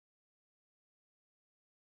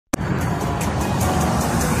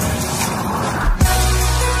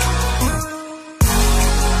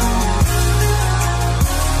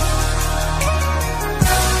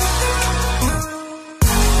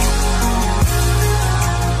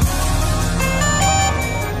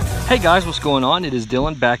Hey guys, what's going on? It is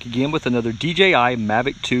Dylan back again with another DJI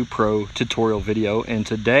Mavic 2 Pro tutorial video, and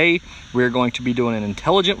today we're going to be doing an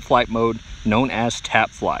intelligent flight mode known as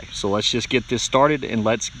tap fly. So let's just get this started and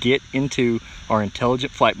let's get into our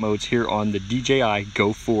intelligent flight modes here on the DJI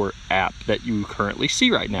Go 4 app that you currently see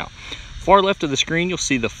right now. Far left of the screen, you'll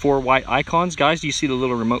see the 4 white icons. Guys, do you see the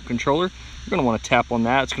little remote controller? You're going to want to tap on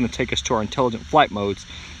that. It's going to take us to our intelligent flight modes.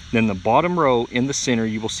 Then the bottom row in the center,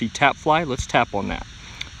 you will see tap fly. Let's tap on that.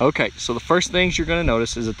 Okay, so the first things you're going to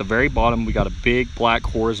notice is at the very bottom we got a big black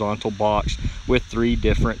horizontal box with 3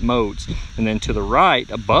 different modes, and then to the right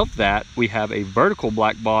above that we have a vertical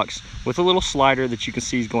black box with a little slider that you can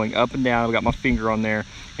see is going up and down. I've got my finger on there,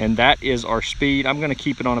 and that is our speed. I'm going to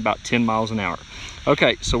keep it on about 10 miles an hour.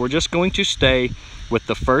 Okay, so we're just going to stay with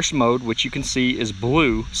the first mode, which you can see is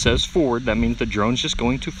blue, says forward. That means the drone's just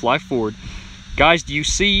going to fly forward. Guys, do you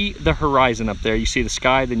see the horizon up there? You see the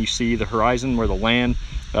sky, then you see the horizon where the land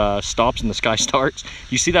stops and the sky starts.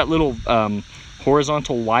 You see that little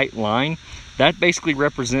horizontal white line? That basically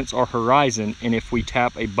represents our horizon, and if we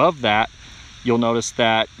tap above that, you'll notice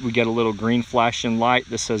that we get a little green flashing light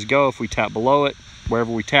that says go. If we tap below it, wherever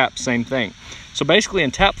we tap, same thing. So basically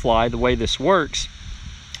in tap fly, the way this works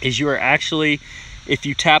is you are actually, if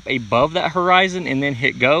you tap above that horizon and then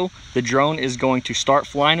hit go, the drone is going to start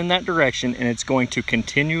flying in that direction, and it's going to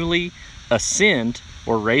continually ascend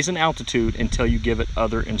or raise in altitude until you give it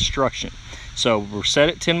other instruction. So we're set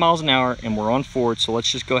at 10 miles an hour and we're on forward, so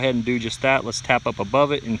let's just go ahead and do just that. Let's tap up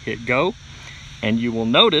above it and hit go, and you will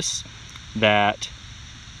notice that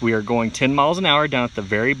we are going 10 miles an hour down at the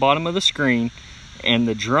very bottom of the screen, and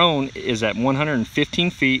the drone is at 115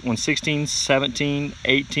 feet, 116, 17,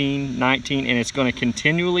 18, 19, and it's going to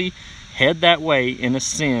continually head that way and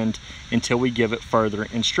ascend until we give it further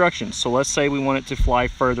instructions. So let's say we want it to fly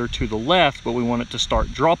further to the left, but we want it to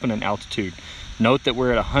start dropping in altitude. Note that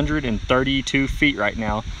we're at 132 feet right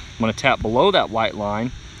now. I'm going to tap below that white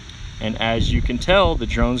line, and as you can tell, the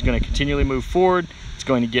drone's going to continually move forward. It's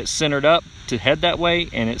going to get centered up to head that way,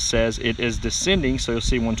 and it says it is descending. So you'll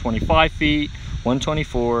see 125 feet,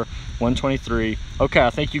 124, 123. Okay, I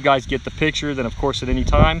think you guys get the picture. Then of course at any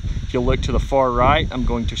time, if you'll look to the far right, I'm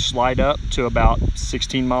going to slide up to about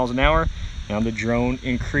 16 miles an hour. Now the drone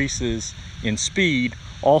increases in speed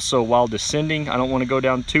also while descending. I don't want to go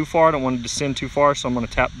down too far, I don't want to descend too far, so I'm going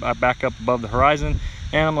to tap back up above the horizon,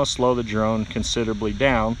 and I'm going to slow the drone considerably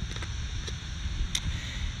down.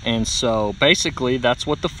 And so basically that's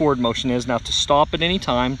what the forward motion is. Now to stop at any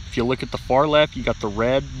time, if you look at the far left, you got the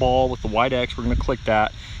red ball with the white X. We're going to click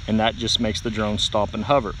that, and that just makes the drone stop and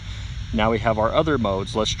hover. Now we have our other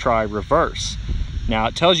modes. Let's try reverse. Now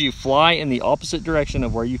it tells you fly in the opposite direction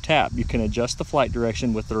of where you tap. You can adjust the flight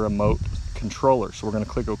direction with the remote controller. So we're going to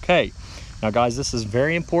click OK. Now guys, this is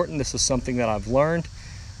very important. This is something that I've learned.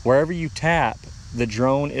 Wherever you tap, the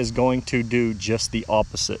drone is going to do just the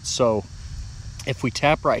opposite. So if we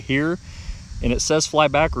tap right here and it says fly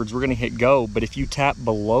backwards, we're going to hit go, but if you tap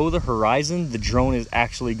below the horizon, the drone is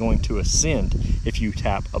actually going to ascend. If you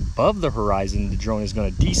tap above the horizon, the drone is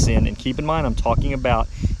going to descend. And keep in mind, I'm talking about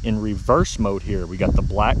in reverse mode here. We got the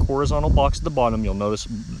black horizontal box at the bottom. You'll notice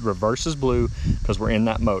reverse is blue because we're in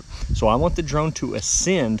that mode. So I want the drone to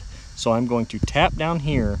ascend, so I'm going to tap down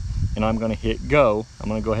here and I'm going to hit go. I'm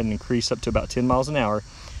going to go ahead and increase up to about 10 miles an hour,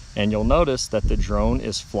 and you'll notice that the drone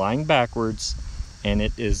is flying backwards and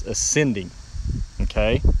it is ascending.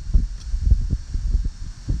 Okay,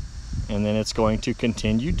 and then it's going to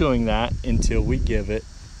continue doing that until we give it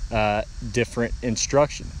different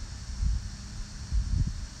instruction.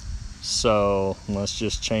 So let's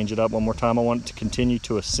just change it up one more time. I want it to continue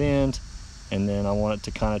to ascend, and then I want it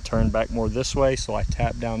to kind of turn back more this way, so I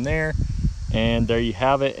tap down there, and there you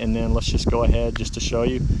have it. And then let's just go ahead, just to show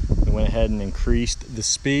you, we went ahead and increased the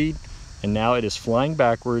speed, and now it is flying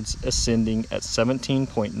backwards, ascending at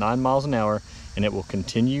 17.9 miles an hour, and it will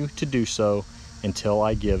continue to do so until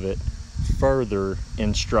I give it further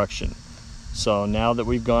instruction. So now that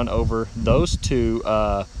we've gone over those two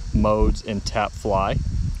modes in tap fly,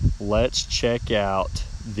 let's check out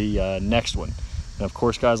the next one. And of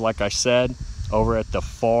course guys, like I said, over at the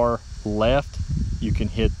far left you can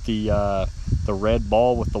hit the red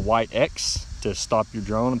ball with the white X to stop your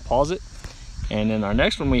drone and pause it. And then our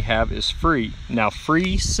next one we have is free. Now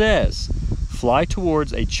free says fly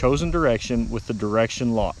towards a chosen direction with the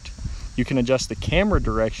direction locked. You can adjust the camera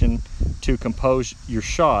direction to compose your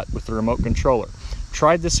shot with the remote controller.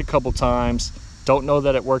 Tried this a couple times, don't know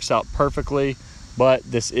that it works out perfectly, but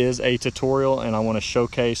this is a tutorial and I want to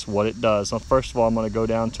showcase what it does. So first of all, I'm going to go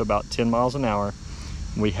down to about 10 miles an hour.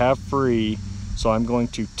 We have free, so I'm going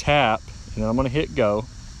to tap and then I'm going to hit go.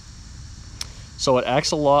 So it acts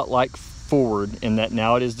a lot like forward in that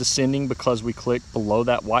now it is descending because we clicked below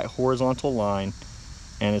that white horizontal line,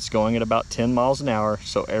 and it's going at about 10 miles an hour,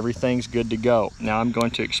 so everything's good to go. Now I'm going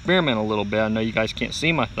to experiment a little bit. I know you guys can't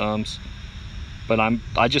see my thumbs, but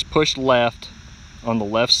I just pushed left on the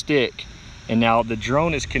left stick, and now the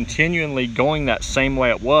drone is continually going that same way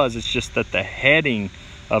it was. It's just that the heading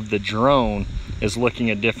of the drone is looking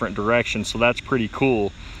a different direction, so that's pretty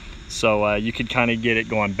cool. So you could kind of get it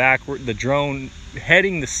going backward, the drone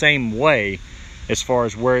heading the same way as far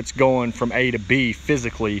as where it's going from A to B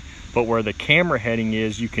physically, but where the camera heading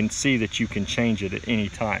is, you can see that you can change it at any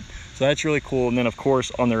time. So that's really cool. And then of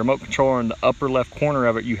course on the remote controller in the upper left corner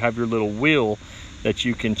of it, you have your little wheel that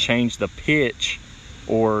you can change the pitch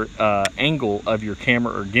or angle of your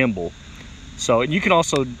camera or gimbal. So you can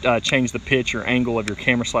also change the pitch or angle of your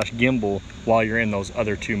camera slash gimbal while you're in those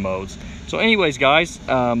other two modes. So anyways guys,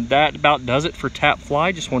 that about does it for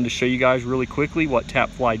TapFly. Just wanted to show you guys really quickly what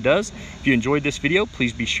TapFly does. If you enjoyed this video,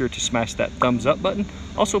 please be sure to smash that thumbs up button.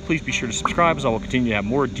 Also, please be sure to subscribe, as I will continue to have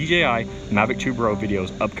more DJI Mavic 2 Pro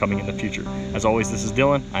videos upcoming in the future. As always, this is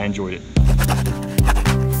Dylan. I enjoyed it.